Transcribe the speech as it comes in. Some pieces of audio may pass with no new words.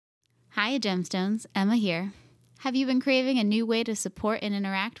Hiya, Gemstones. Emma here. Have you been craving a new way to support and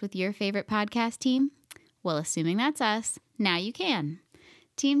interact with your favorite podcast team? Well, assuming that's us, now you can.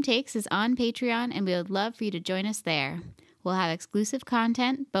 Team Takes is on Patreon, and we would love for you to join us there. We'll have exclusive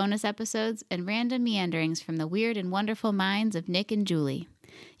content, bonus episodes, and random meanderings from the weird and wonderful minds of Nick and Julie.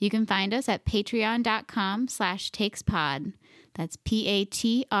 You can find us at patreon.com/takespod. That's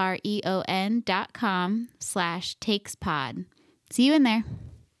patreon.com/takespod. See you in there.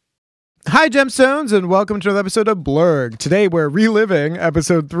 Hi, Gemstones, and welcome to another episode of Blurg. Today, we're reliving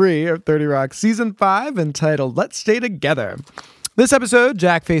episode 3 of 30 Rock Season 5, entitled Let's Stay Together. This episode,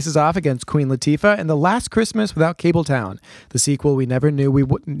 Jack faces off against Queen Latifah in The Last Christmas Without Cabletown, the sequel we never knew we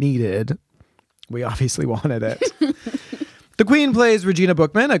needed. We obviously wanted it. The Queen plays Regina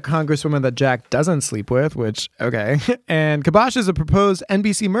Bookman, a congresswoman that Jack doesn't sleep with, which, okay. And Kibosh is a proposed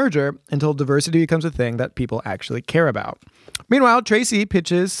NBC merger until diversity becomes a thing that people actually care about. Meanwhile, Tracy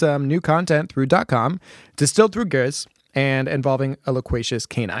pitches some new content through .com, distilled through Gers, and involving a loquacious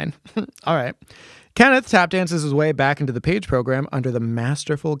canine. All right. Kenneth tap dances his way back into the Page program under the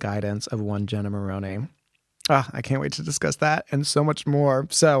masterful guidance of one Jenna Maroney. I can't wait to discuss that and so much more.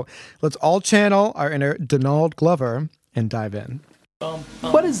 So let's all channel our inner Donald Glover and dive in.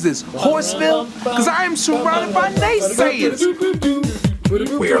 What is this, Horseville? Because I am surrounded by naysayers.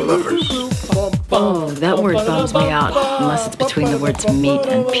 We are lovers. Oh, that word bums me out, unless it's between the words meat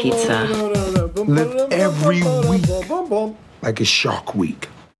and pizza. Live every week like a shark week.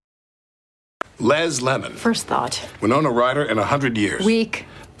 Les Lemon. First thought. Winona Ryder in 100 years. Weak.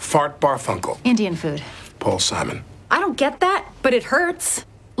 Fart Barfunkel. Indian food. Paul Simon. I don't get that, but it hurts.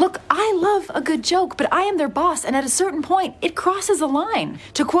 Look, I love a good joke, but I am their boss, and at a certain point, it crosses a line.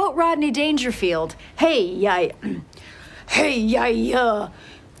 To quote Rodney Dangerfield, hey,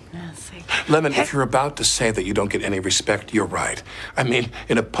 Lemon, if you're about to say that you don't get any respect, you're right. I mean,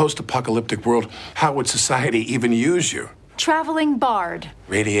 in a post-apocalyptic world, how would society even use you? Traveling bard.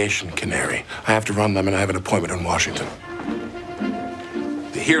 Radiation canary. I have to run, Lemon. I have an appointment in Washington.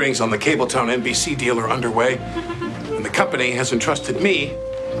 The hearings on the Cabletown NBC deal are underway, and the company has entrusted me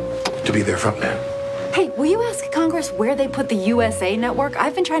to be their front man. Hey, will you ask Congress where they put the USA Network?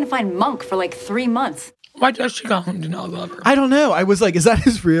 I've been trying to find Monk for like 3 months. Why does she call him Donald Glover? I don't know. I was like, is that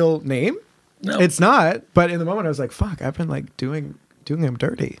his real name? No. It's not. But in the moment, I was like, fuck, I've been like doing him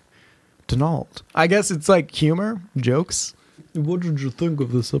dirty. Donald. I guess it's like humor, jokes. What did you think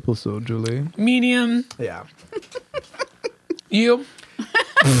of this episode, Julie? Medium. Yeah. You?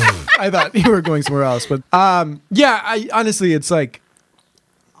 I thought you were going somewhere else, but I honestly, it's like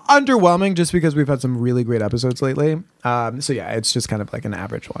underwhelming just because we've had some really great episodes lately. So yeah, it's just kind of like an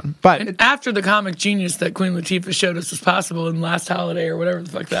average one. But After the comic genius that Queen Latifah showed us was possible in Last Holiday or whatever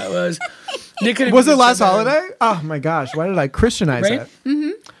the fuck that was. Was it Last Holiday? Oh my gosh, why did I Christianize it?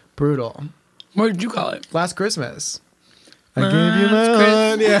 Mm-hmm. Brutal. What did you call it? Last Christmas. I gave you my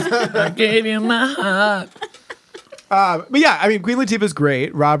heart. Yeah. I gave you my heart. But yeah, I mean, Queen Latifah's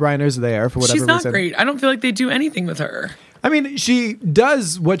great. Rob Reiner's there for whatever reason. She's not great. I don't feel like they do anything with her. I mean, she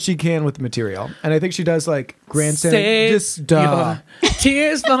does what she can with the material. And I think she does like grandstand. Just duh.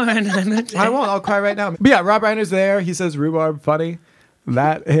 Tears falling. I won't. I'll cry right now. But yeah, Rob Reiner's there. He says rhubarb funny.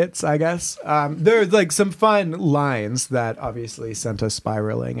 That hits, I guess. There's like some fun lines that obviously sent us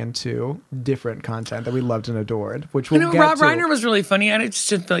spiraling into different content that we loved and adored, which we'll get Rob to. Reiner was really funny. I just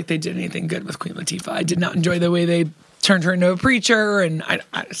didn't feel like they did anything good with Queen Latifah. I did not enjoy the way they turned her into a preacher, and I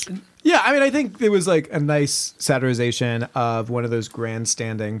just didn't. Yeah, I mean, I think it was like a nice satirization of one of those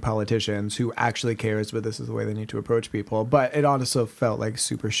grandstanding politicians who actually cares, but this is the way they need to approach people. But it also felt like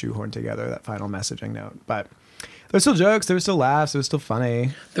super shoehorned together, that final messaging note. But there's still jokes, there was still laughs, it was still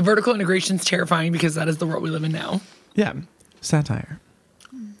funny. The vertical integration's terrifying because that is the world we live in now. Yeah, satire.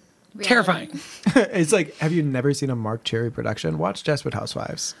 Reality. Terrifying. It's like, have you never seen a Mark Cherry production? Watch Desperate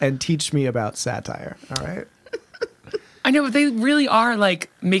Housewives and teach me about satire, all right? I know, but they really are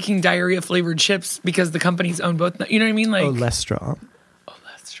like making diarrhea flavored chips because the companies own both. You know what I mean? Like Olestra.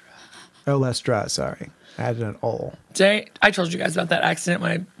 Olestra. Olestra, sorry. I added an O. Jay, I told you guys about that accident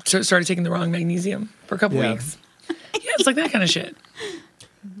when I started taking the wrong magnesium for a couple weeks. Yeah, it's like that kind of shit.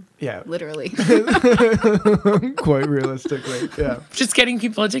 Yeah. Literally. Quite realistically, yeah. Just getting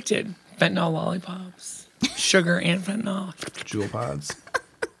people addicted. Fentanyl lollipops. Sugar and fentanyl. Jewel pods.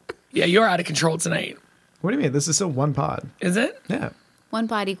 Yeah, you're out of control tonight. What do you mean? This is still one pod. Is it? Yeah. 1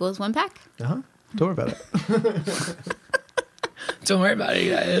 pod equals 1 pack. Uh-huh. Don't worry about it. Don't worry about it,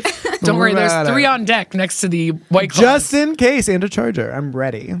 you guys. Don't worry, there's 3 on deck next to the White Claws. Just in case, and a charger. I'm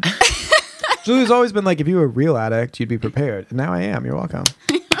ready. Julie's always been like, if you were a real addict, you'd be prepared. And now I am. You're welcome.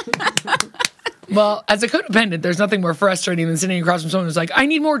 Well, as a codependent, there's nothing more frustrating than sitting across from someone who's like, I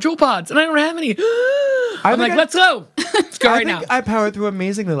need more Juul pods, and I don't have any. I'm like, let's go. Let's go right now. I powered through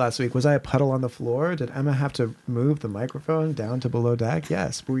amazingly last week. Was I a puddle on the floor? Did Emma have to move the microphone down to below deck?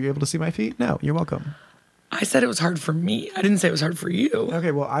 Yes. Were you able to see my feet? No. You're welcome. I said it was hard for me. I didn't say it was hard for you.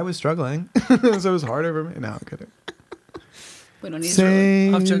 Okay, well, I was struggling, so it was harder for me. No, I'm kidding. We don't need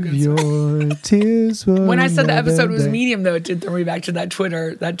Save Off to a good your tears for When I said the episode was another day. medium, though, it did throw me back to that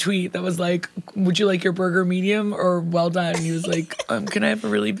tweet that was like, would you like your burger medium or well done? And he was like, can I have a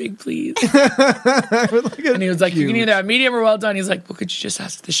really big, please? And he was like, you can either have medium or well done. He's like, well, could you just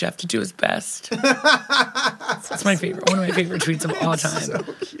ask the chef to do his best? That's my favorite. One of my favorite tweets of all time. So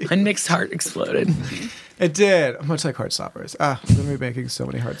and Nick's heart exploded. It did. Much like Heartstoppers. I'm going to be making so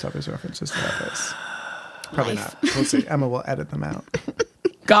many Heartstoppers references throughout this. Probably not. We'll see. Emma will edit them out.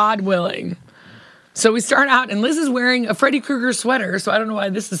 God willing. So we start out, and Liz is wearing a Freddy Krueger sweater, so I don't know why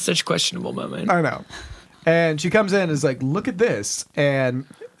this is such a questionable moment. I know. And she comes in and is like, look at this. And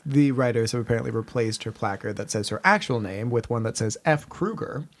the writers have apparently replaced her placard that says her actual name with one that says F.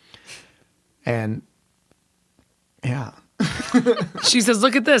 Krueger. And yeah. She says,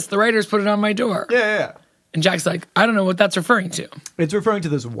 look at this. The writers put it on my door. Yeah. And Jack's like, I don't know what that's referring to. It's referring to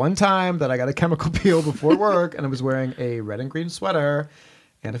this one time that I got a chemical peel before work and I was wearing a red and green sweater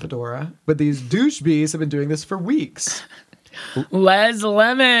and a fedora. But these douche bees have been doing this for weeks. Les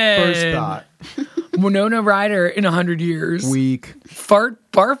Lemon. First thought. Winona Ryder in 100 years. Weak. Fart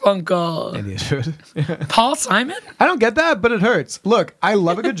Barfunkel. And you should. Paul Simon? I don't get that, but it hurts. Look, I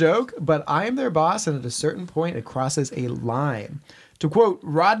love a good joke, but I am their boss, and at a certain point, it crosses a line. To quote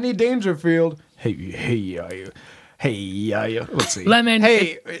Rodney Dangerfield, hey, let's see. Lemon,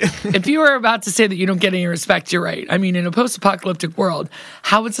 Hey. if you were about to say that you don't get any respect, you're right. I mean, in a post-apocalyptic world,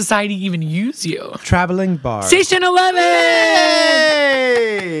 how would society even use you? Traveling bar. Station 11!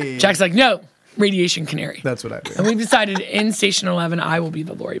 Hey! Jack's like, no, radiation canary. That's what I do. And we've decided in Station 11, I will be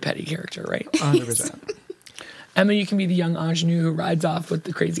the Lori Petty character, right? 100%. Emma, you can be the young ingenue who rides off with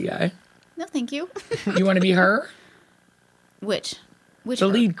the crazy guy. No, thank you. You want to be her? Which The her?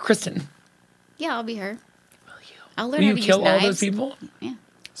 lead, Kristen. Yeah, I'll be her. I'll learn Will how you to kill use all knives. those people? Yeah.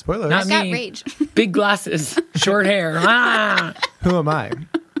 Spoilers. Not I've got me. rage. Big glasses, short hair. Ah. Who am I?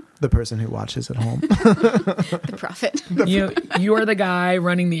 The person who watches at home. The prophet. You are the guy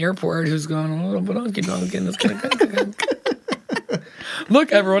running the airport who's going a little bit honky donk in this kind of.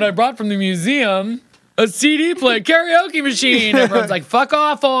 Look, everyone, I brought from the museum a CD player karaoke machine. Everyone's like, fuck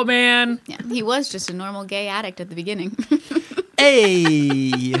off, old man. Yeah, he was just a normal gay addict at the beginning.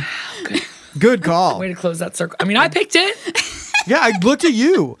 Hey. Good call. Way to close that circle. I mean, I picked it. Yeah, I looked at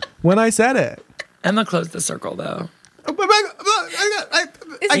you when I said it. Emma closed the circle, though.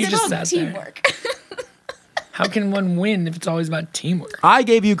 It's You just called sat there. teamwork. How can one win if it's always about teamwork? I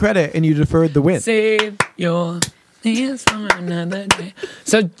gave you credit and you deferred the win. Save your hands for another day.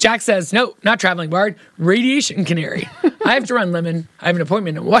 So Jack says, no, not traveling bard, radiation canary. I have to run, Lemon. I have an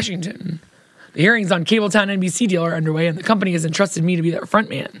appointment in Washington. The hearings on Cabletown NBC deal are underway, and the company has entrusted me to be their front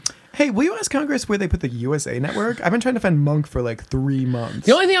man. Hey, will you ask Congress where they put the USA Network? I've been trying to find Monk for like 3 months.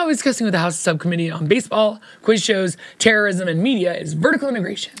 The only thing I was discussing with the House Subcommittee on Baseball, quiz shows, terrorism, and media is vertical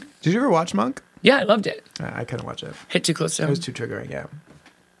integration. Did you ever watch Monk? Yeah, I loved it. I couldn't watch it. Hit too close to It home. was too triggering, yeah.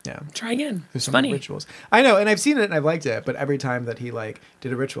 Yeah. Try again. There's It's so many funny. rituals. I know, and I've seen it and I've liked it, but every time that he like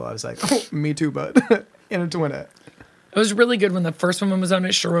did a ritual, I was like, oh, me too, bud. In it to win it. It was really good when the first one was on it,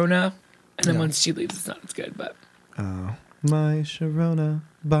 Sharona, and then Yeah. once she leaves, it's not as good, but My Sharona,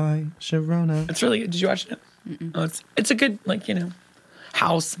 by Sharona. it's really good. Did you watch it? Oh, it's a good, like,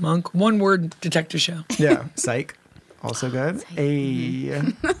 House, Monk, one word detective show. Yeah. Psych. Also good. A.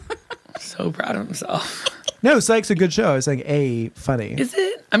 So proud of himself. No, Psych's a good show. I was saying A, funny. Is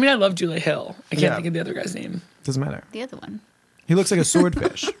it? I mean, I love Julia Hill. I can't Yeah. think of the other guy's name. Doesn't matter. The other one. He looks like a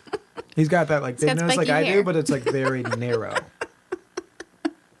swordfish. He's got that like big got nose like spiky I hair. do, but it's like very narrow.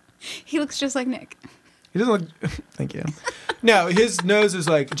 He looks just like Nick. He doesn't look. Thank you. No, his nose is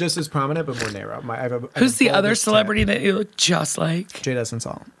like just as prominent but more narrow. I have a Who's the other bulbous celebrity tip. that you look just like? Jade Essence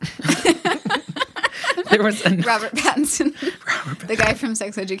Hall. There was Robert Pattinson. The guy from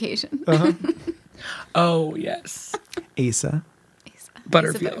Sex Education. Oh, yes. Asa.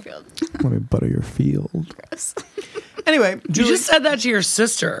 Butterfield. Let me butter your field. Gross. Anyway, You Julie. just said that to your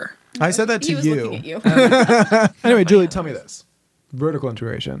sister. I said that He to was looking at you. you. Anyway, Julie, tell me this. Vertical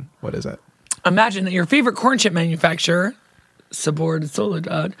integration. What is it? Imagine that your favorite corn chip manufacturer, Sabord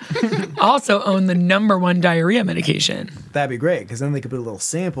Solidad, also owned the #1 diarrhea medication. That'd be great, because then they could put a little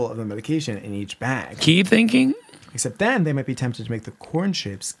sample of the medication in each bag. Keep thinking. Except then they might be tempted to make the corn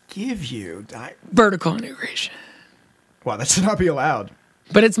chips give you Vertical integration. Wow, that should not be allowed.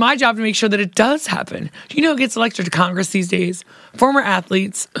 But it's my job to make sure that it does happen. Do you know who gets elected to Congress these days? Former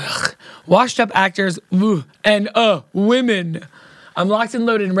athletes, washed-up actors, and women. I'm locked and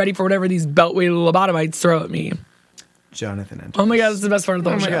loaded and ready for whatever these beltway lobotomites throw at me. Jonathan Andrews. Oh my God, this is the best part of the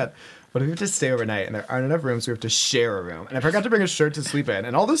whole show. Oh my God. What if we have to stay overnight and there aren't enough rooms, so we have to share a room? And I forgot to bring a shirt to sleep in,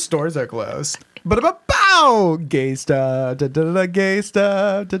 and all the stores are closed. But bow! Gay stuff, gay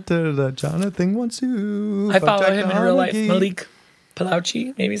stuff, Jonathan wants to. I follow him in real life. Malik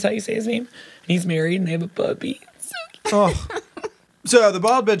Palauchi, maybe is how you say his name. And he's married and they have a puppy. So the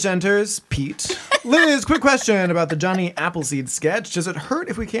bald bitch enters, Pete. Liz, quick question about the Johnny Appleseed sketch. Does it hurt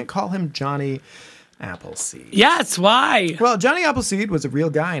if we can't call him Johnny Appleseed? Yes, why? Well, Johnny Appleseed was a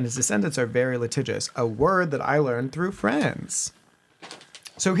real guy, and his descendants are very litigious, a word that I learned through friends.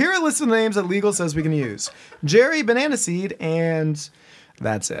 So here are a list of names that legal says we can use. Jerry Banana Seed, and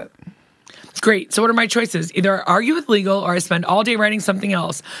that's it. Great. So what are my choices? Either I argue with legal or I spend all day writing something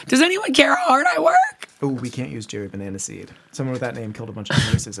else. Does anyone care how hard I work? Oh, we can't use Jerry Banana Seed. Someone with that name killed a bunch of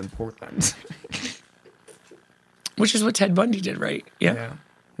nurses in Portland. Which is what Ted Bundy did, right? Yeah.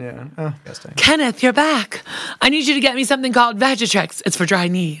 Oh, best time. Kenneth, you're back. I need you to get me something called Vagitrex. It's for dry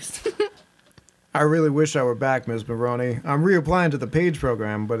knees. I really wish I were back, Ms. Maroney. I'm reapplying to the Page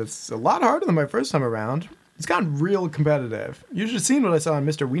program, but it's a lot harder than my first time around. It's gotten real competitive. You should have seen what I saw in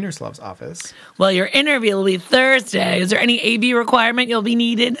Mr. Wienerslav's office. Well, your interview will be Thursday. Is there any AB requirement you'll be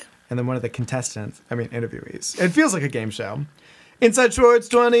needed? And then one of the interviewees. It feels like a game show. Inside Schwartz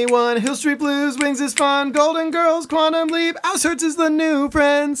 21, Hill Street Blues, Wings is fun, Golden Girls, Quantum Leap, Outskirts is the new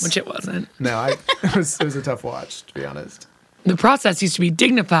Friends. Which it wasn't. No, it was a tough watch, to be honest. The process used to be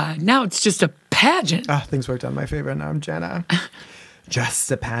dignified. Now it's just a pageant. Things worked out in my favor. Now I'm Jenna.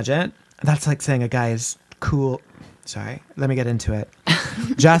 Just a pageant? That's like saying a guy is cool. Sorry, let me get into it.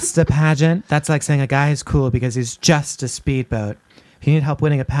 Just a pageant? That's like saying a guy is cool because he's just a speedboat. If you need help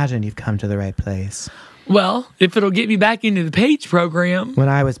winning a pageant, you've come to the right place. Well, if it'll get me back into the Page program. When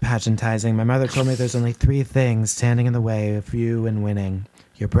I was pageantizing, my mother told me there's only 3 things standing in the way of you and winning.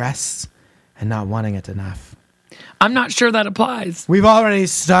 Your breasts and not wanting it enough. I'm not sure that applies. We've already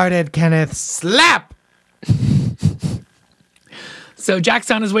started, Kenneth. Slap! So Jack's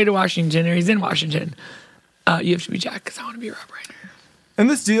on his way to Washington, or he's in Washington. You have to be Jack, because I want to be Rob Reiner. And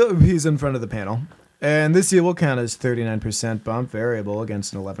this deal, he's in front of the panel. And this deal will count as 39% bump variable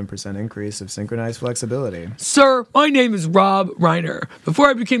against an 11% increase of synchronized flexibility. Sir, my name is Rob Reiner. Before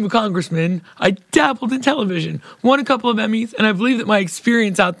I became a congressman, I dabbled in television, won a couple of Emmys, and I believe that my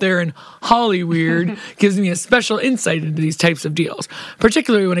experience out there in Hollyweird gives me a special insight into these types of deals,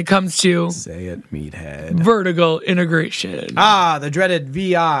 particularly when it comes to... Say it, meathead. Vertical integration. The dreaded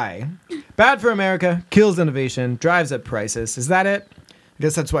VI. Bad for America, kills innovation, drives up prices. Is that it? I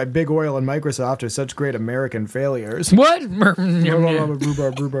guess that's why Big Oil and Microsoft are such great American failures. What? Rhubarb.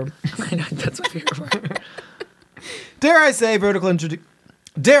 I know, that's my favorite part. Dare I say vertical integration?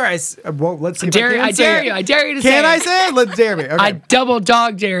 Dare I say? Well, let's see if I dare you. I dare you to say it. Can I say it? Let's dare me. Okay. I double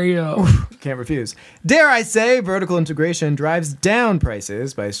dog dare you. Can't refuse. Dare I say vertical integration drives down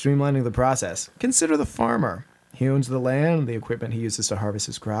prices by streamlining the process. Consider the farmer. He owns the land, the equipment he uses to harvest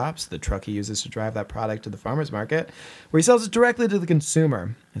his crops, the truck he uses to drive that product to the farmer's market, where he sells it directly to the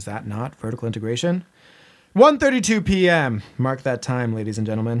consumer. Is that not vertical integration? 1:32 p.m. Mark that time, ladies and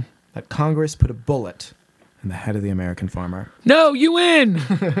gentlemen, that Congress put a bullet in the head of the American farmer. No, you win.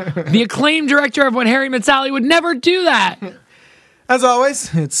 The acclaimed director of When Harry Met Sally would never do that. As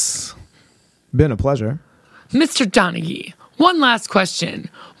always, it's been a pleasure. Mr. Donaghy, one last question.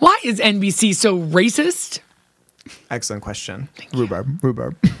 Why is NBC so racist? Excellent question.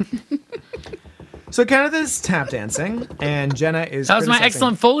 Rhubarb. So Kenneth is tap dancing, and Jenna is That was my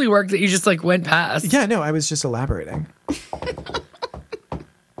excellent Foley work that you just went past. Yeah, no, I was just elaborating.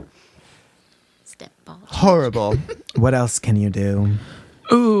 Horrible. What else can you do?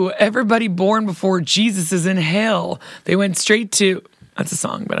 Ooh, everybody born before Jesus is in hell. They went straight to... That's a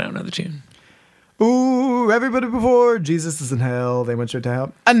song, but I don't know the tune. Ooh, everybody before Jesus is in hell. They went straight to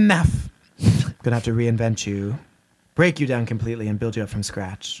hell. Enough. Gonna have to reinvent you. Break you down completely and build you up from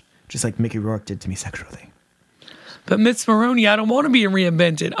scratch. Just like Mickey Rourke did to me sexually. But Miss Maroney, I don't want to be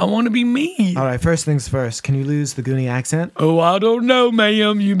reinvented. I want to be me. All right, first things first. Can you lose the Goonie accent? Oh, I don't know,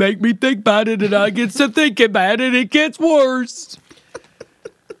 ma'am. You make me think about it, and I get to thinking about it. It gets worse.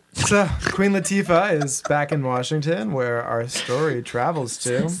 So, Queen Latifah is back in Washington, where our story travels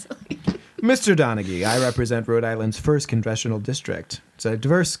to. Mr. Donaghy, I represent Rhode Island's 1st Congressional District. It's a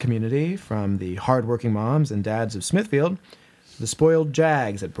diverse community, from the hardworking moms and dads of Smithfield, to the spoiled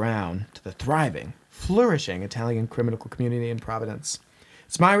jags at Brown, to the thriving, flourishing Italian criminal community in Providence.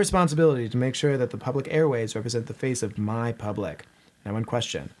 It's my responsibility to make sure that the public airways represent the face of my public. Now, one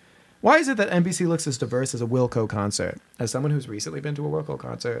question. Why is it that NBC looks as diverse as a Wilco concert? As someone who's recently been to a Wilco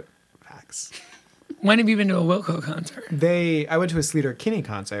concert, facts. When have you been to a Wilco concert? I went to a Sleater Kinney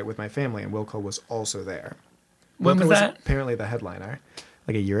concert with my family, and Wilco was also there. When Wilco was that? Apparently the headliner,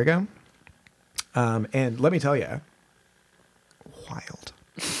 like a year ago. And let me tell you, wild.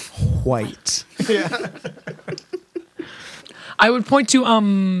 White. Yeah. I would point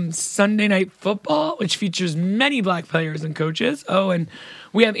to Sunday Night Football, which features many black players and coaches. Oh, and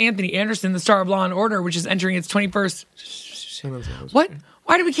we have Anthony Anderson, the star of Law & Order, which is entering its 21st... What?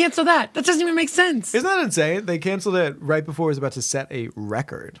 Why did we cancel that? That doesn't even make sense. Isn't that insane? They canceled it right before it was about to set a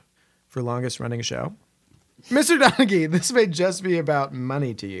record for longest running show. Mr. Donaghy, this may just be about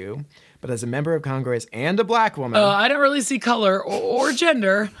money to you, but as a member of Congress and a black woman... I don't really see color or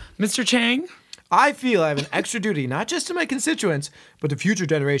gender. Mr. Chang? I feel I have an extra duty, not just to my constituents, but to future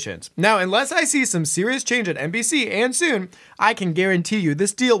generations. Now, unless I see some serious change at NBC, and soon, I can guarantee you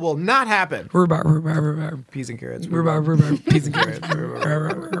this deal will not happen. Rhubarb. Peas and carrots. Rhubarb. Peas and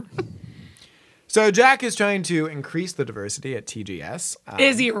carrots. So Jack is trying to increase the diversity at TGS.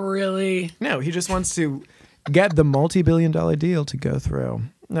 Is he really? No, he just wants to get the multi-billion-dollar deal to go through.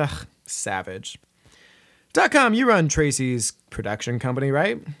 Ugh, savage. .com, you run Tracy's production company,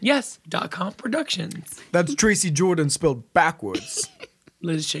 right? Yes, .com Productions. That's Tracy Jordan spelled backwards.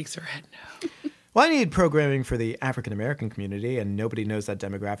 Liz shakes her head no. Well, I need programming for the African-American community, and nobody knows that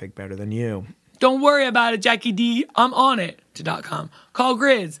demographic better than you. Don't worry about it, Jackie D. I'm on it. To .com. Call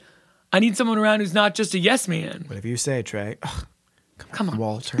Grizz. I need someone around who's not just a yes man. Whatever you say, Trey. Ugh, come on,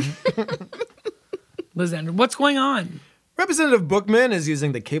 Walter. Liz Anderson, what's going on? Representative Bookman is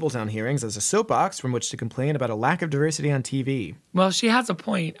using the Cabletown hearings as a soapbox from which to complain about a lack of diversity on TV. Well, she has a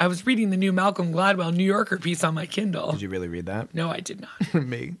point. I was reading the new Malcolm Gladwell New Yorker piece on my Kindle. Did you really read that? No, I did not.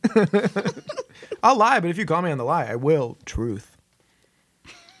 Me. I'll lie, but if you call me on the lie, I will. Truth.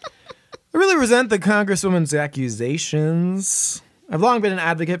 I really resent the Congresswoman's accusations. I've long been an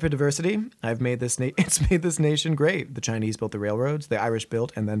advocate for diversity. It's made this nation great. The Chinese built the railroads, the Irish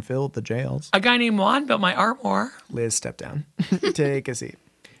built and then filled the jails. A guy named Juan built my Ardmore. Liz, step down. Take a seat.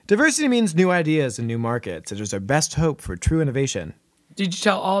 Diversity means new ideas and new markets. It is our best hope for true innovation. Did you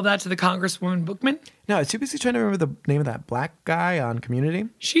tell all that to the Congresswoman Bookman? No, I was too busy trying to remember the name of that black guy on Community.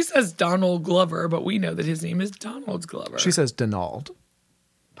 She says Donald Glover, but we know that his name is Donald Glover. She says Donald.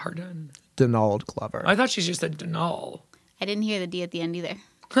 Pardon? Donald Glover. I thought she just said Donald. I didn't hear the D at the end either.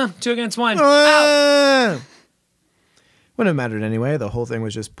 2 against 1. Ow! Wouldn't have mattered anyway. The whole thing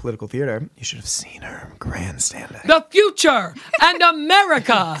was just political theater. You should have seen her grandstanding. The future and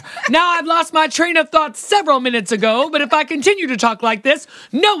America. Now I've lost my train of thought several minutes ago, but if I continue to talk like this,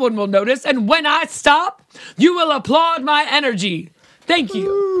 no one will notice. And when I stop, you will applaud my energy. Thank you.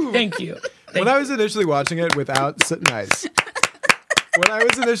 Ooh. Thank you. When I was initially watching it without... Nice. When I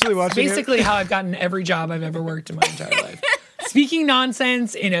was initially watching basically how I've gotten every job I've ever worked in my entire life. Speaking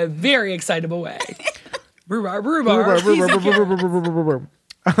nonsense in a very excitable way. Rhubarb.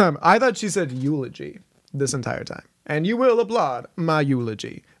 I thought she said eulogy this entire time. And you will applaud my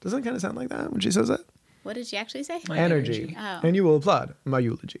eulogy. Doesn't it kind of sound like that when she says that? What did she actually say? My energy. Oh. And you will applaud my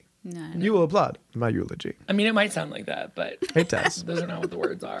eulogy. No. You will applaud my eulogy. I mean, it might sound like that, but It does. those are not what the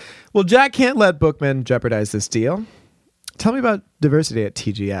words are. Well, Jack can't let Bookman jeopardize this deal. Tell me about diversity at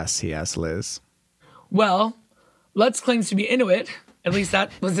TGS, he asked Liz. Well, Lutz claims to be Inuit. At least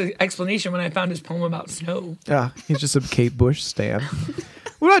that was the explanation when I found his poem about snow. He's just a Kate Bush stan.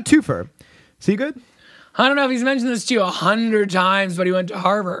 What about Twofer? Is he good? I don't know if he's mentioned this to you 100 times, but he went to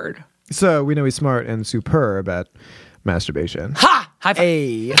Harvard. So we know he's smart and superb at masturbation. Ha! High five.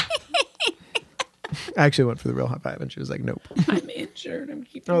 Hey. I actually went for the real high five, and she was like, nope. I'm injured. I'm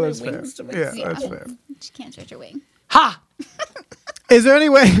keeping Oh, my that's fair. wings to myself. Yeah, that's fair. She can't stretch her wing. Ha! Is there any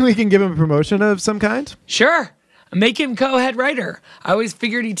way we can give him a promotion of some kind? Sure. Make him co-head writer. I always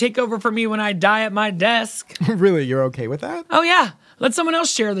figured he'd take over for me when I die at my desk. Really, you're okay with that? Oh, yeah. Let someone else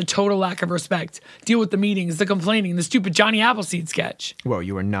share the total lack of respect. Deal with the meetings, the complaining, the stupid Johnny Appleseed sketch. Well,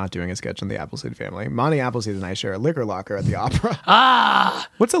 you are not doing a sketch on the Appleseed family. Monty Appleseed and I share a liquor locker at the opera. Ah!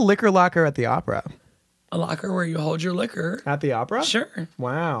 What's a liquor locker at the opera? A locker where you hold your liquor. At the opera? Sure.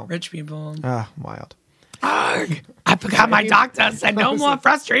 Wow. Rich people. Wild. Arg! I forgot my doctor said no more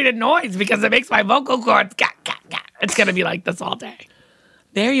frustrated noise because it makes my vocal cords It's going to be like this all day.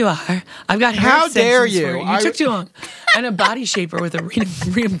 There you are. I've got hair How dare extensions you? for you. You took too long. And a body shaper with a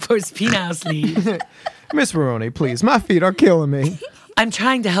reinforced penile sleeve. Miss Maroney, please. My feet are killing me. I'm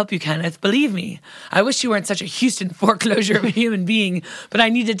trying to help you, Kenneth. Believe me. I wish you weren't such a Houston foreclosure of a human being, but I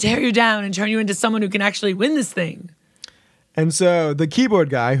need to tear you down and turn you into someone who can actually win this thing. And so the keyboard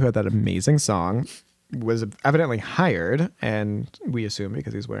guy who had that amazing song was evidently hired, and we assume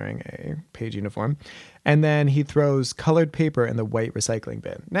because he's wearing a page uniform. And then he throws colored paper in the white recycling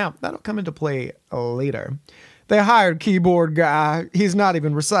bin. Now, that'll come into play later. They hired keyboard guy. He's not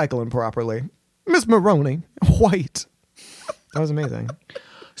even recycling properly. Miss Maroney, white. That was amazing.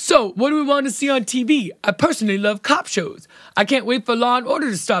 So, what do we want to see on TV? I personally love cop shows. I can't wait for Law and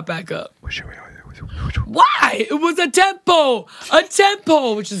Order to start back up. Why? It was a tempo,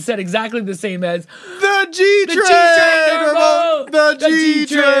 which is said exactly the same as the G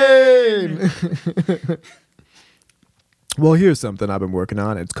Train. Well, here's something I've been working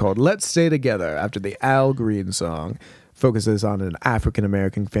on. It's called Let's Stay Together, after the Al Green song. Focuses on an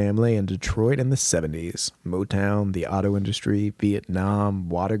African-American family in Detroit in the 70s. Motown, the auto industry, Vietnam,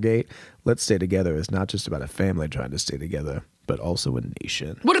 Watergate. Let's Stay Together is not just about a family trying to stay together, but also a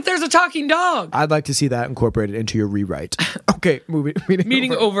nation. What if there's a talking dog? I'd like to see that incorporated into your rewrite. Okay,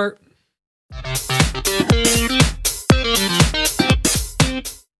 meeting over.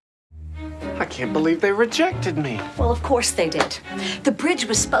 I can't believe they rejected me. Well, of course they did. The bridge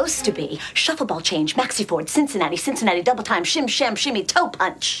was supposed to be shuffleball change, Maxi Ford, Cincinnati, double time, shim, sham, shimmy, toe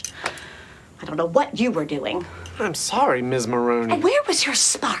punch. I don't know what you were doing. I'm sorry, Ms. Maroney. And where was your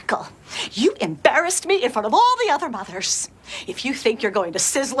sparkle? You embarrassed me in front of all the other mothers. If you think you're going to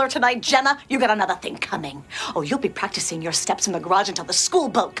Sizzler tonight, Jenna, you got another thing coming. Oh, you'll be practicing your steps in the garage until the school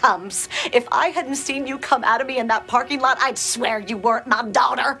boat comes. If I hadn't seen you come out of me in that parking lot, I'd swear you weren't my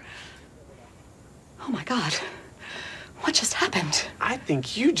daughter. Oh, my God. What just happened? I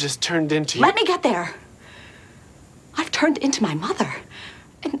think you just turned into... Let me get there. I've turned into my mother.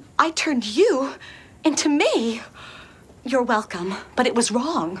 And I turned you into me. You're welcome, but it was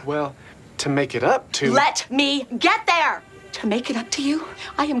wrong. Well, to make it up to... Let me get there! To make it up to you,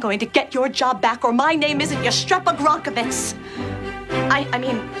 I am going to get your job back, or my name isn't Yastrepa Gronkovitz. I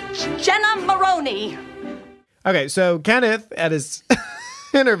mean, Jenna Maroney. Okay, so Kenneth, at his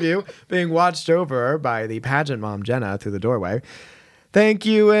interview, being watched over by the pageant mom, Jenna, through the doorway. Thank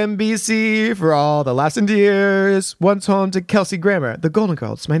you, NBC, for all the laughs and tears. Once home to Kelsey Grammer, the Golden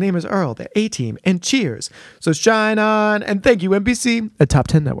Girls. My name is Earl, the A-Team, and cheers. So shine on, and thank you, NBC, a top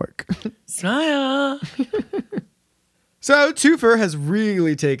 10 network. Smile. So Toofer has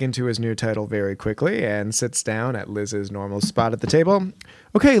really taken to his new title very quickly and sits down at Liz's normal spot at the table.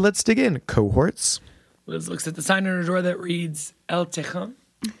 Okay, let's dig in, cohorts. Liz looks at the sign on her door that reads El Tejon.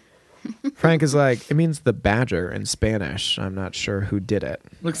 Frank is like, it means the badger in Spanish. I'm not sure who did it.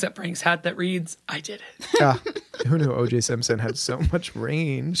 Looks at Frank's hat that reads, I did it. Who knew O.J. Simpson had so much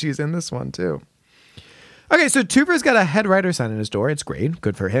range? She's in this one, too. Okay, so Toofer's got a head writer sign in his door. It's great.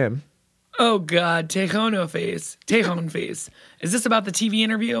 Good for him. Oh, God. Tejon face. Is this about the TV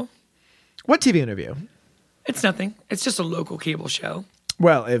interview? What TV interview? It's nothing. It's just a local cable show.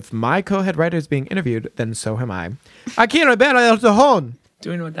 Well, if my co-head writer is being interviewed, then so am I. Aquí no ver el Tejon. Do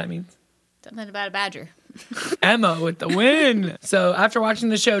you know what that means? Something about a badger. Emma with the win. So after watching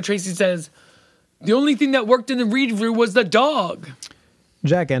the show, Tracy says, the only thing that worked in the read-through was the dog.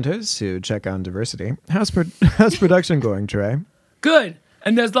 Jack enters to check on diversity. How's production going, Trey? Good.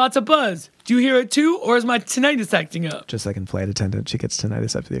 And there's lots of buzz. Do you hear it too, or is my tinnitus acting up? Just like in Flight Attendant, she gets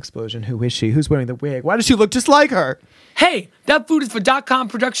tinnitus after the explosion. Who is she? Who's wearing the wig? Why does she look just like her? Hey, that food is for .com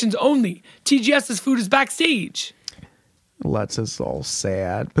Productions only. TGS's food is backstage. Lutz is all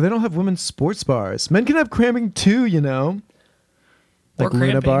sad. But they don't have women's sports bars. Men can have cramming too, you know. Like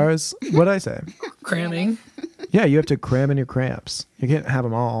Luna bars. What'd I say? Cramming. Yeah, you have to cram in your cramps. You can't have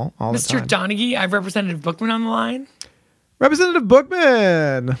them all the time. Mr. Donaghy, I have Representative Bookman on the line. Representative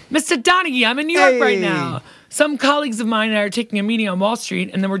Bookman! Mr. Donaghy, I'm in New York right now. Some colleagues of mine and I are taking a meeting on Wall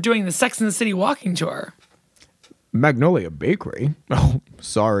Street, and then we're doing the Sex and the City walking tour. Magnolia Bakery? Oh,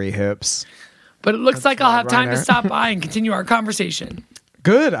 sorry, hips. But it looks like I'll have time to stop by and continue our conversation.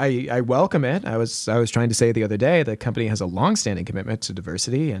 Good. I welcome it. I was trying to say the other day the company has a long-standing commitment to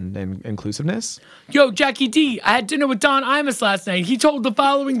diversity and inclusiveness. Yo, Jackie D, I had dinner with Don Imus last night. He told the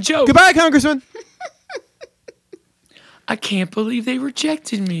following joke. Goodbye, Congressman. I can't believe they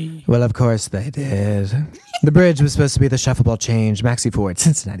rejected me. Well, of course they did. The bridge was supposed to be the shuffleball change, Maxi Ford,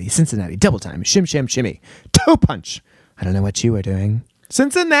 Cincinnati, double time, shim sham shimmy, toe punch. I don't know what you were doing.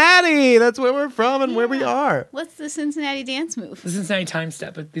 Cincinnati! That's where we're from and where we are. What's the Cincinnati dance move? The Cincinnati time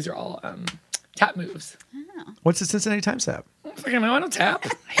step, but these are all tap moves. Oh. What's the Cincinnati time step? I don't tap.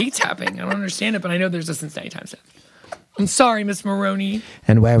 I hate tapping. I don't understand it, but I know there's a Cincinnati time step. I'm sorry, Miss Maroney.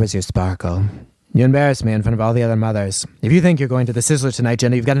 And where was your sparkle? You embarrassed me in front of all the other mothers. If you think you're going to the Sizzler tonight,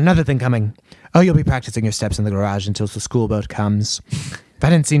 Jenna, you've got another thing coming. Oh, you'll be practicing your steps in the garage until the school boat comes. If I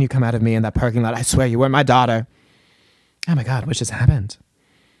didn't see you come out of me in that parking lot, I swear you weren't my daughter. Oh my God, what just happened?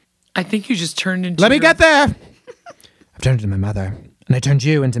 I think you just turned into. Let me get there. I've turned into my mother, and I turned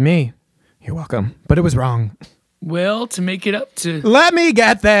you into me. You're welcome, but it was wrong. Well, to make it up to. Let me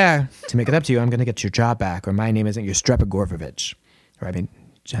get there. To make it up to you, I'm going to get your job back, or my name isn't Yustrepa Gorvovich. Or I mean,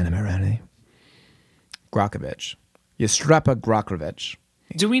 Jenna Maroney. Grokovich. Yustrepa Grokovich.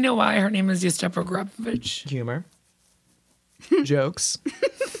 Do we know why her name is Yustrepa Grokovich? Humor. Jokes.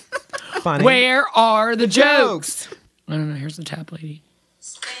 Funny. Where are the jokes? I don't know. Here's the tap lady.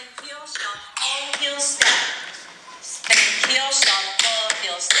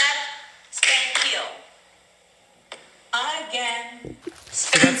 Again.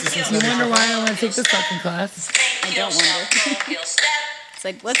 You wonder why I want to take this fucking class? I don't wonder. It's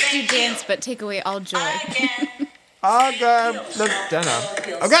like, let's do dance, but take away all joy. Again.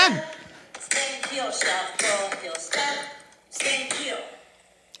 Again.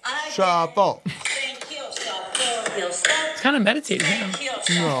 Shuffle. It's kind of meditative.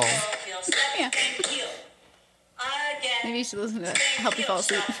 No. Yeah. Maybe you should listen to it. Help you fall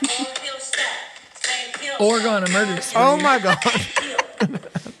asleep. Or go on a murder spree. Oh my God.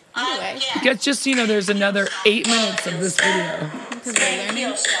 Anyway, Guess just, there's another 8 minutes of this video. because we're learning,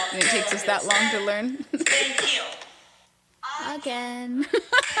 and it takes us that long to learn. Again.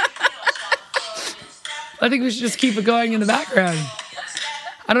 I think we should just keep it going in the background.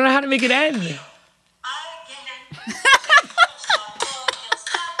 I don't know how to make it end.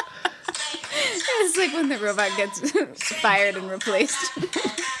 It's like when the robot gets fired and replaced.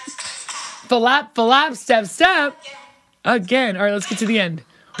 Flap, step. Again. All right, let's get to the end.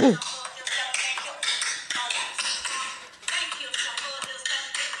 Ooh.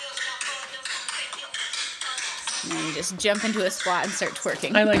 And then you just jump into a squat and start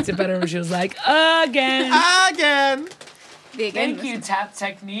twerking. I liked it better when she was like, again. Again. The again Thank you, Tap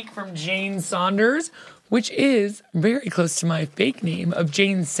Technique from Jane Saunders, which is very close to my fake name of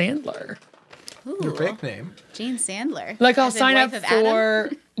Jane Sandler. Your fake name. Jane Sandler. Like, I'll As in sign up wife of Adam?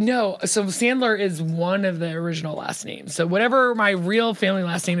 for... No, so Sandler is one of the original last names. So whatever my real family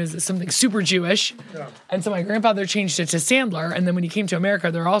last name is something super Jewish. Yeah. And so my grandfather changed it to Sandler. And then when he came to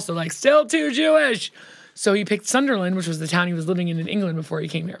America, they're also like, still too Jewish. So he picked Sunderland, which was the town he was living in England before he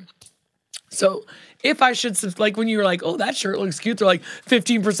came here. So if I should, like when you were like, oh, that shirt looks cute, they're like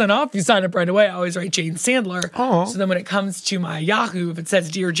 15% off. You sign up right away. I always write Jane Sandler. Oh. So then when it comes to my Yahoo, if it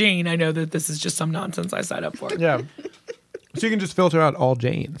says Dear Jane, I know that this is just some nonsense I signed up for. Yeah. So you can just filter out all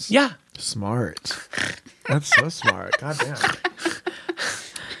Janes. Yeah. Smart. That's so smart. God damn.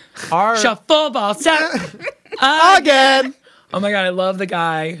 Shuffle ball step. Again. Oh my God, I love the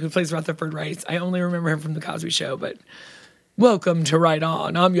guy who plays Rutherford Rice. I only remember him from The Cosby Show, but welcome to Right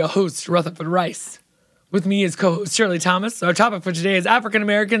On. I'm your host, Rutherford Rice. With me is co-host Shirley Thomas. Our topic for today is African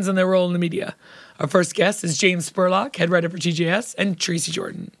Americans and their role in the media. Our first guest is James Spurlock, head writer for TJS, and Tracy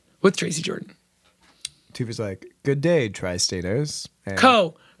Jordan, with Tracy Jordan. Tufa's like, good day, Tri-Staters. And...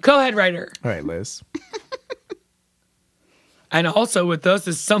 Co-head writer. All right, Liz. And also with us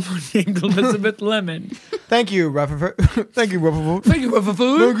is someone named Elizabeth Lemon. Thank you, Rutherford. Thank you, Rutherford. Thank you,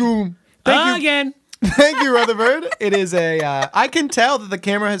 Rutherford. Thank you. Again. Thank you, Rutherford. It is I can tell that the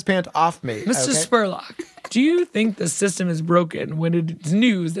camera has panned off me. Mr. Okay? Spurlock, do you think the system is broken when it's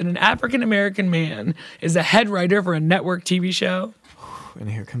news that an African-American man is a head writer for a network TV show? And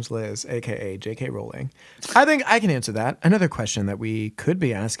here comes Liz, a.k.a. J.K. Rowling. I think I can answer that. Another question that we could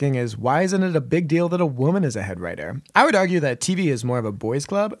be asking is, why isn't it a big deal that a woman is a head writer? I would argue that TV is more of a boys'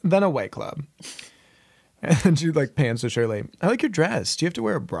 club than a white club. And she pans to Shirley. I like your dress. Do you have to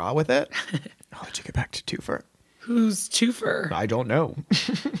wear a bra with it? I'll let you get back to Twofer. Who's Twofer? I don't know.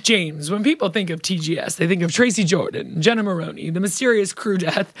 James, when people think of TGS, they think of Tracy Jordan, Jenna Maroney, the mysterious crew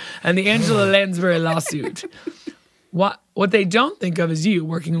death, and the Angela Lansbury lawsuit. What they don't think of is you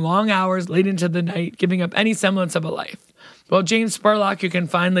working long hours late into the night, giving up any semblance of a life. Well, James Spurlock, you can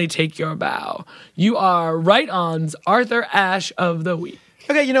finally take your bow. You are Right On's Arthur Ashe of the Week.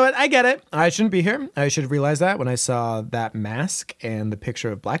 Okay, you know what? I get it. I shouldn't be here. I should have realized that when I saw that mask and the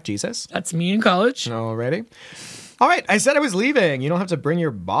picture of Black Jesus. That's me in college. Alrighty. All right, I said I was leaving. You don't have to bring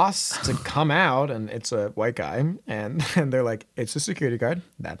your boss to come out, and it's a white guy. And they're like, it's a security guard.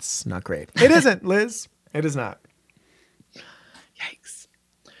 That's not great. It isn't, Liz. It is not. Yikes.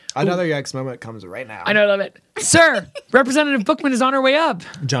 Another yikes moment comes right now. I know, I love it. Sir, Representative Bookman is on her way up.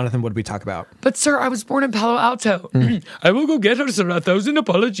 Jonathan, what did we talk about? But, sir, I was born in Palo Alto. I will go get her, sir. 1,000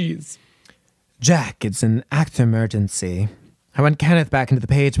 apologies. Jack, it's an act emergency. I want Kenneth back into the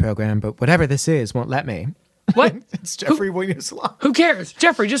Page program, but whatever this is won't let me. What? It's Jeffrey Williams Law. Who cares?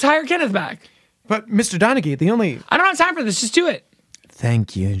 Jeffrey, just hire Kenneth back. But Mr. Donaghy, the only... I don't have time for this. Just do it.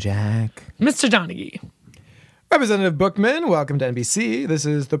 Thank you, Jack. Mr. Donaghy. Representative Bookman, welcome to NBC. This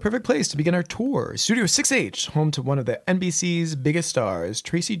is the perfect place to begin our tour. Studio 6H, home to one of the NBC's biggest stars,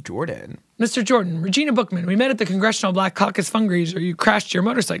 Tracy Jordan. Mr. Jordan, Regina Bookman, we met at the Congressional Black Caucus fundraiser you crashed your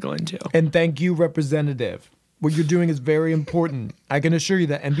motorcycle into. And thank you, Representative. What you're doing is very important. I can assure you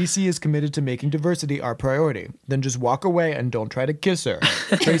that NBC is committed to making diversity our priority. Then just walk away and don't try to kiss her.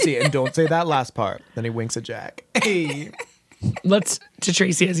 Tracy, and don't say that last part. Then he winks at Jack. Hey. Let's to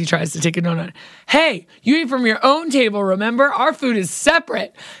Tracy as he tries to take a donut. Hey, you eat from your own table, remember? Our food is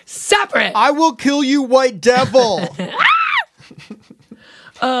separate. Separate! I will kill you, white devil!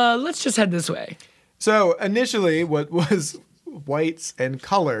 Let's just head this way. So initially, what was whites and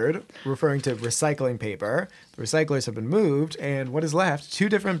colored, referring to recycling paper, the recyclers have been moved, and what is left? 2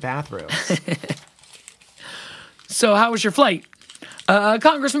 different bathrooms. So how was your flight?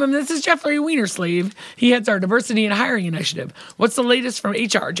 Congressman, this is Jeffrey Wienerslave. He heads our diversity and hiring initiative. What's the latest from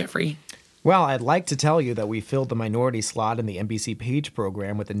HR, Jeffrey? Well, I'd like to tell you that we filled the minority slot in the NBC Page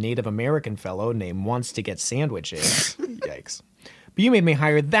program with a Native American fellow named Wants to Get Sandwiches. Yikes. But you made me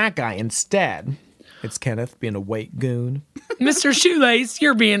hire that guy instead. It's Kenneth being a white goon. Mr. Shoelace,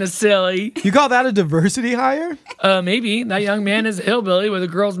 you're being a silly. You call that a diversity hire? Maybe. That young man is a hillbilly with a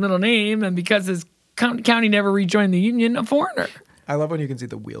girl's middle name, and because his county never rejoined the union, a foreigner. I love when you can see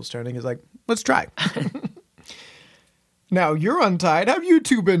the wheels turning. He's like, let's try. Now you're untied. Have you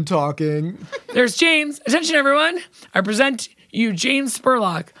two been talking? There's James. Attention, everyone. I present you James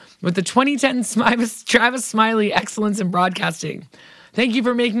Spurlock with the 2010 Travis Smiley Excellence in Broadcasting. Thank you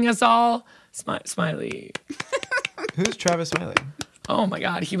for making us all smiley. Who's Travis Smiley? Oh my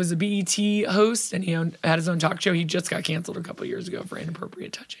God. He was a BET host and he had his own talk show. He just got canceled a couple years ago for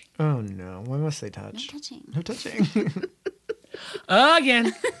inappropriate touching. Oh no. Why must they touch? No touching.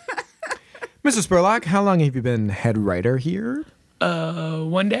 Again. Mr. Spurlock, how long have you been head writer here?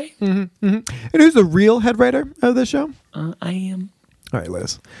 1 day. Mm-hmm. And who's the real head writer of this show? I am. All right,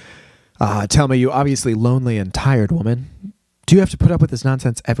 Liz. Tell me, you obviously lonely and tired woman. Do you have to put up with this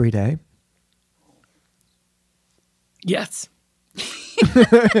nonsense every day? Yes.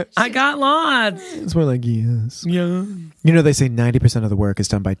 I got lots. It's more like yes. Yeah. You know, they say 90% of the work is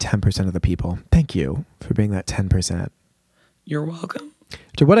done by 10% of the people. Thank you for being that 10%. You're welcome.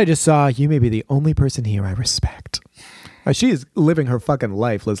 To what I just saw, you may be the only person here I respect. She is living her fucking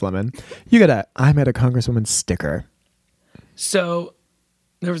life, Liz Lemon. You got a I met a congresswoman sticker. So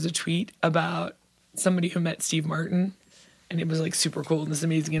there was a tweet about somebody who met Steve Martin, and it was like super cool and this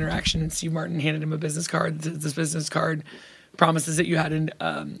amazing interaction. And Steve Martin handed him a business card. This business card promises that you had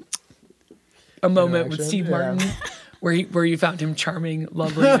a moment with Steve Martin where you found him charming,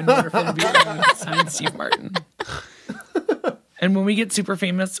 lovely, and wonderful to be around. Signed Steve Martin. And when we get super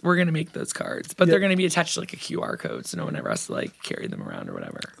famous, we're going to make those cards. But they're going to be attached to like a QR code so no one ever has to like carry them around or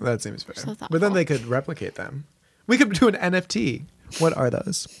whatever. That seems fair. So but then they could replicate them. We could do an NFT. What are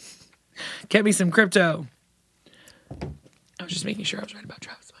those? Get me some crypto. I was just making sure I was right about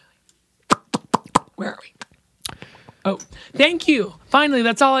Travis Smiley. Where are we? Oh, thank you. Finally,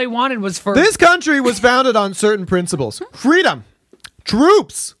 that's all I wanted was for... This country was founded on certain principles. Freedom.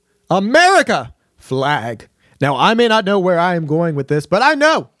 Troops. America. Flag. Now, I may not know where I am going with this, but I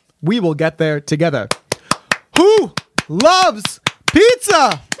know we will get there together. Who loves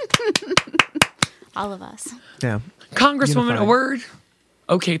pizza? All of us. Yeah. Congresswoman, Unifying. a word?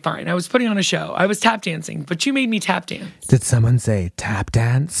 Okay, fine. I was putting on a show. I was tap dancing, but you made me tap dance. Did someone say tap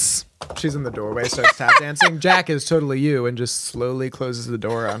dance? She's in the doorway, starts tap dancing. Jack is totally you and just slowly closes the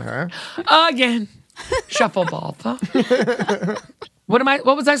door on her. Again. Shuffleball.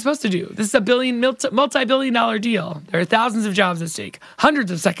 What was I supposed to do? This is a multi-billion-dollar deal. There are thousands of jobs at stake,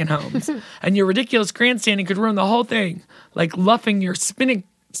 hundreds of second homes, and your ridiculous grandstanding could ruin the whole thing, like luffing your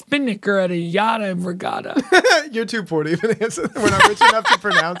spinnaker at a yachting regatta. You're too poor to even answer. We're not rich enough to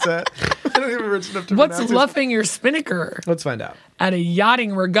pronounce it. I don't even rich enough to What's pronounce it. luffing your spinnaker? Let's find out. At a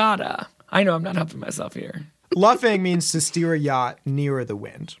yachting regatta. I know I'm not helping myself here. Luffing means to steer a yacht nearer the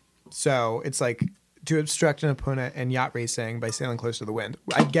wind. So it's like to obstruct an opponent in yacht racing by sailing close to the wind.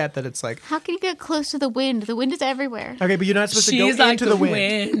 I get that it's like... How can you get close to the wind? The wind is everywhere. Okay, but you're not supposed to She's go like into the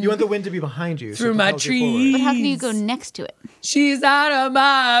wind. You want the wind to be behind you. Through so it my propels you forward. trees. But how can you go next to it? She's out of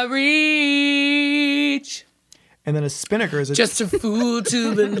my reach. And then a spinnaker is a... Just a fool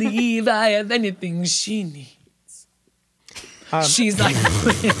to believe I have anything she needs. She's like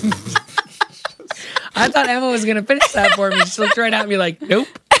the wind. I thought Emma was going to finish that for me. She looked right at me like, nope.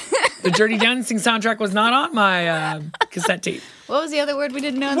 The Dirty Dancing soundtrack was not on my cassette tape. What was the other word we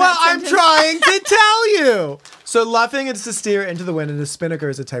didn't know in Well, that I'm sentence? trying to tell you. So luffing is to steer into the wind, and a spinnaker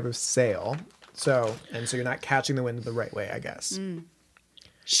is a type of sail. So you're not catching the wind the right way, I guess.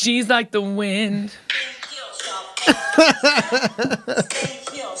 She's like the wind.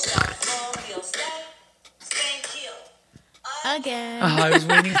 Again. Oh, I was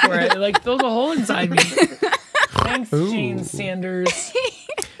waiting for it. It like filled a hole inside me. Thanks, Gene Sanders.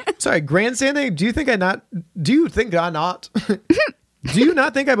 Sorry, grandstanding. Do you not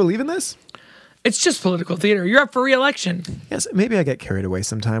think I believe in this? It's just political theater. You're up for re-election. Yes, maybe I get carried away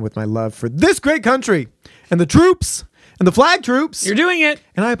sometime with my love for this great country and the troops and the flag troops. You're doing it.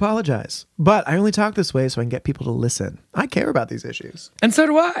 And I apologize. But I only talk this way so I can get people to listen. I care about these issues. And so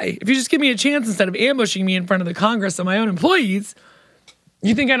do I. If you just give me a chance instead of ambushing me in front of the Congress of my own employees,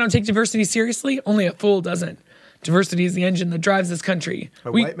 you think I don't take diversity seriously? Only a fool doesn't. Diversity is the engine that drives this country.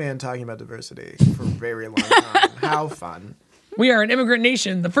 White man talking about diversity for a very long time. How fun. We are an immigrant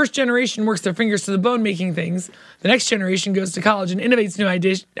nation. The first generation works their fingers to the bone making things. The next generation goes to college and innovates new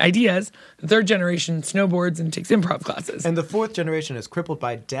ideas. The third generation snowboards and takes improv classes. And the fourth generation is crippled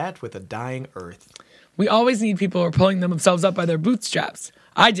by debt with a dying earth. We always need people who are pulling themselves up by their bootstraps.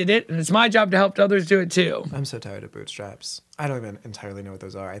 I did it, and it's my job to help others do it too. I'm so tired of bootstraps. I don't even entirely know what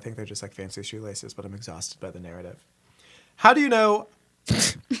those are. I think they're just like fancy shoelaces, but I'm exhausted by the narrative. How do you know?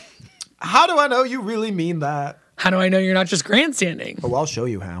 How do I know you really mean that? How do I know you're not just grandstanding? Oh, I'll show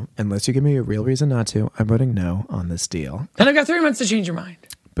you how. Unless you give me a real reason not to, I'm voting no on this deal. And I've got 3 months to change your mind.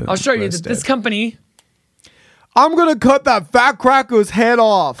 Boom, I'll show you that roasted. this company... I'm going to cut that fat cracker's head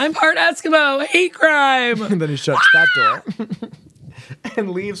off. I'm part Eskimo. Hate crime. And then he shuts that door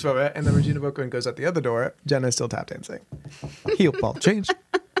and leaves from it. And then Regina Bookman goes out the other door. Jenna's still tap dancing. Heel ball change.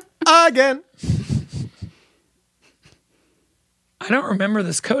 Again. I don't remember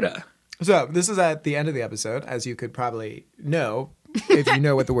this coda. So this is at the end of the episode, as you could probably know if you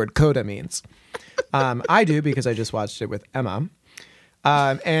know what the word coda means. I do because I just watched it with Emma.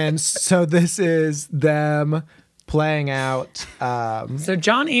 And so this is them playing out. So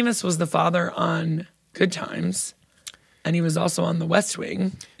John Amos was the father on Good Times, and he was also on The West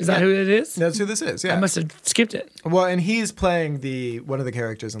Wing. Is that who it is? That's who this is, yeah. I must have skipped it. Well, and he's playing one of the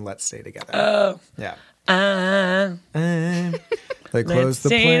characters in Let's Stay Together. Oh. Yeah. They Let's close the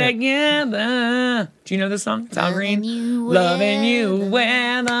stay plant. together. Do you know this song? It's Al Green. Loving You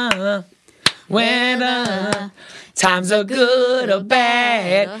weather. Times are good or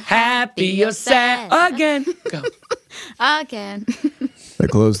bad, happy or sad. Again. Go. Again. They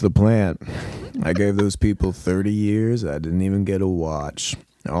closed the plant. I gave those people 30 years. I didn't even get a watch.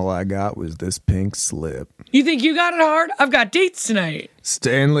 All I got was this pink slip. You think you got it hard? I've got dates tonight.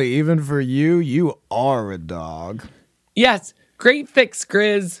 Stanley, even for you, you are a dog. Yes. Great fix,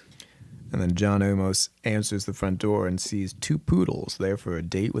 Grizz. And then John Omos answers the front door and sees 2 poodles there for a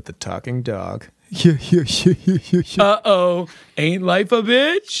date with the talking dog. Uh-oh. Ain't life a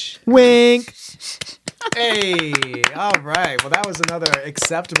bitch? Wink. Hey, all right. Well, that was another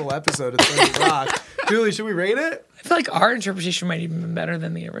acceptable episode of 30 Rock. Julie, should we rate it? I feel like our interpretation might even be better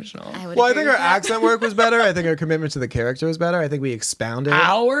than the original. Well, I think our accent work was better. I think our commitment to the character was better. I think we expounded.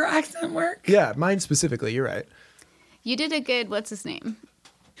 Our accent work? Yeah, mine specifically. You're right. You did a good, what's his name?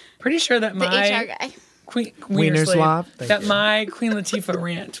 Pretty sure that The my HR guy. Queen Wiener Slave, Slav. Thank that you. my Queen Latifah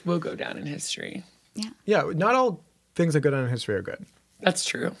rant will go down in history. Yeah, not all things that go down in history are good. That's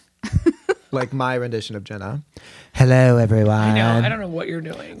true. Like my rendition of Jenna. Hello, everyone. I know. I don't know what you're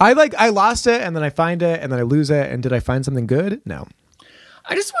doing. I lost it, and then I find it, and then I lose it, and did I find something good? No.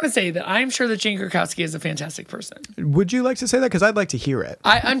 I just want to say that I'm sure that Jane Krakowski is a fantastic person. Would you like to say that? Because I'd like to hear it.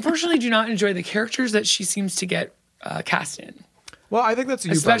 I unfortunately do not enjoy the characters that she seems to get cast in. Well, I think that's a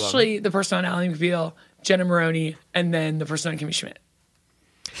you Especially the person on Ally McBeal, Jenna Maroney, and then the person on Kimmy Schmidt.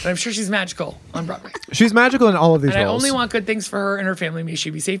 But I'm sure she's magical on Broadway. She's magical in all of these And I roles. only want good things for her and her family. May she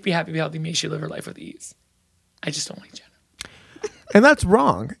be safe, be happy, be healthy. May she live her life with ease. I just don't like Jenna. And that's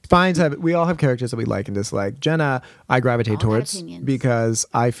wrong. We all have characters that we like and dislike. Jenna, I gravitate All got towards opinions. because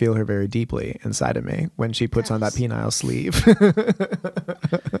I feel her very deeply inside of me when she puts on that penile sleeve.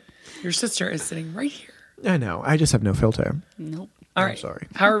 Your sister is sitting right here. I know. I just have no filter. Nope. All I'm right. sorry.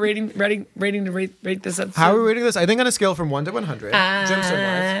 How are we rating to rate this episode? How are we rating this? I think on a scale from 1 to 100.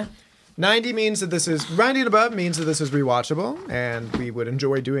 Jimson-wise. 90 means that this is 90 and above means that this is rewatchable and we would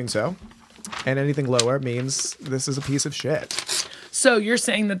enjoy doing so. And anything lower means this is a piece of shit. So you're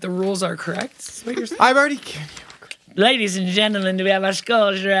saying that the rules are correct? Is what you're saying? I've already. Ladies and gentlemen, do we have our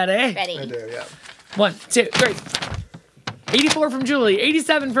scores ready? I Ready. do, yeah. 1, 2, 3. 84 from Julie,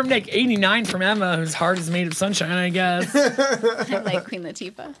 87 from Nick, 89 from Emma, whose heart is made of sunshine, I guess. I like Queen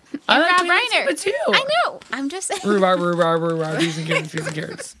Latifah. I And like Rob Queen Reiner. Latifah too. I know. I'm just saying. Rhubarb, peas and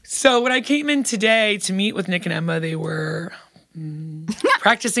carrots. So when I came in today to meet with Nick and Emma, they were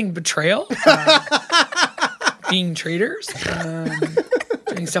practicing betrayal, being traitors.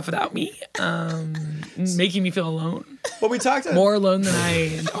 doing stuff without me, making me feel alone. Well, we talked more alone than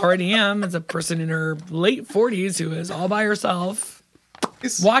I already am as a person in her late 40s who is all by herself,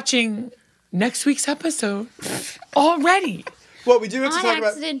 watching next week's episode already. Well, we do have to On talk about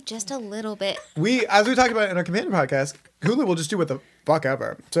accident, just a little bit. as we talked about in our companion podcast, Hulu will just do what the fuck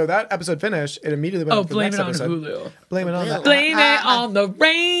ever. So that episode finished, it immediately went on to the next episode. Blame it on Hulu. Blame it on that. Blame it on the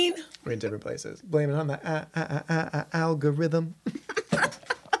rain. We're in different places. Blame it on the algorithm.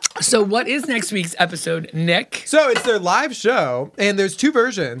 So what is next week's episode, Nick? So it's their live show, and there's two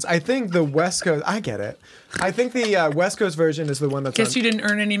versions. I think the West Coast, I get it. I think the West Coast version is the one that's Guess you didn't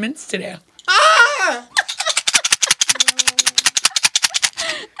earn any mints today. Ah!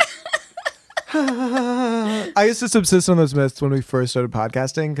 I used to subsist on those myths when we first started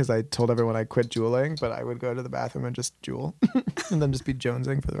podcasting because I told everyone I quit juuling, but I would go to the bathroom and just jewel and then just be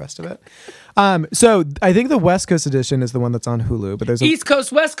jonesing for the rest of it. So I think the West Coast edition is the one that's on Hulu, but there's East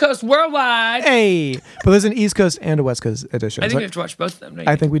Coast, West Coast, worldwide. Hey, but there's an East Coast and a West Coast edition. I think we have to watch both of them. Don't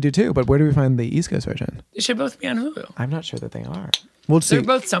I you? think we do too, but where do we find the East Coast version? They should both be on Hulu. I'm not sure that they are. We'll see. They're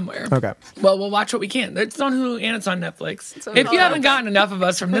both somewhere. Okay. Well, we'll watch what we can. It's on Hulu and it's on Netflix. If you haven't gotten enough of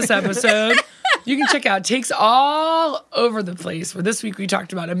us from this episode, you can check out Takes all over the place. For this week, we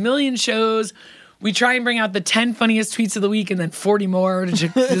talked about a million shows. We try and bring out the 10 funniest tweets of the week and then 40 more to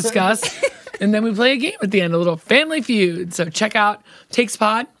discuss. And then we play a game at the end, a little family feud. So check out Takes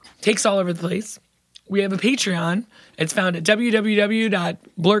Pod, Takes all over the place. We have a Patreon. It's found at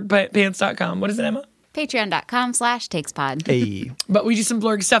www.blurgpants.com. What is it, Emma? Patreon.com/takespod. Hey. But we do some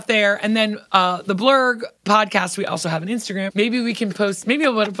Blurg stuff there. And then the Blurg podcast, we also have an Instagram. Maybe we can post, maybe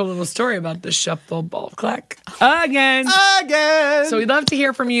I'll put a little story about the shuffle ball clack again. So we'd love to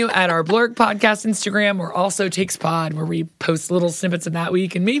hear from you at our Blurg podcast Instagram or also Takes Pod, where we post little snippets of that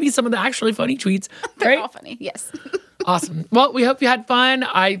week and maybe some of the actually funny tweets. They're all funny, yes. Awesome. Well, we hope you had fun.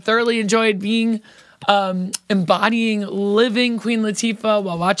 I thoroughly enjoyed being, embodying living Queen Latifah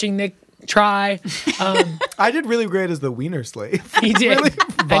while watching Nick try. I did really great as the wiener slave. He did. Really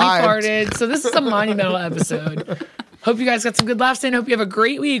And he farted. So this is a monumental episode. Hope you guys got some good laughs in. Hope you have a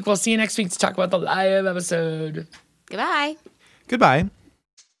great week. We'll see you next week to talk about the live episode. Goodbye. Goodbye.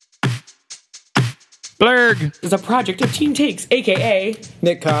 Blurg is a project of Team Takes, a.k.a.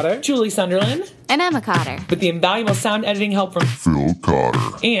 Nick Cotter, Julie Sunderland, And Emma Cotter. with the invaluable sound editing help from Phil Cotter.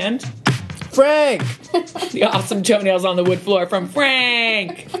 and Frank. the awesome toenails on the wood floor from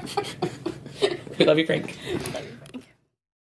Frank. We love you, Frank.